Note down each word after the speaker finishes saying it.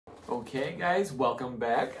Okay, guys, welcome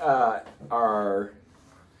back. Our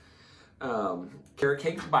carrot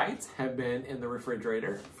cake bites have been in the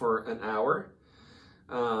refrigerator for an hour.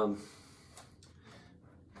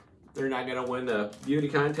 They're not going to win the beauty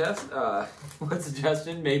contest. One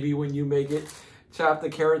suggestion, maybe when you make it, chop the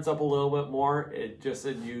carrots up a little bit more. It just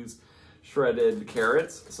said use shredded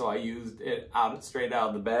carrots, so I used it straight out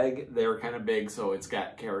of the bag. They were kind of big, so it's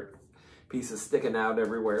got carrot pieces sticking out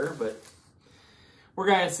everywhere, but we're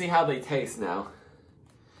going to see how they taste now.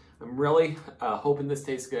 I'm really hoping this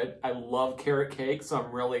tastes good. I love carrot cake, so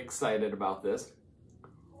I'm really excited about this.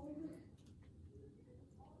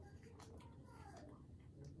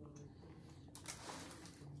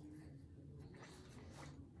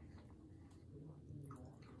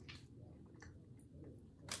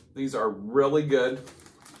 These are really good.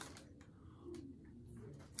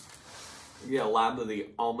 You get a lot of the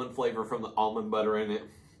almond flavor from the almond butter in it.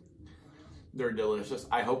 They're delicious.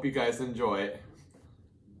 I hope you guys enjoy it.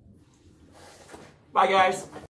 Bye, guys.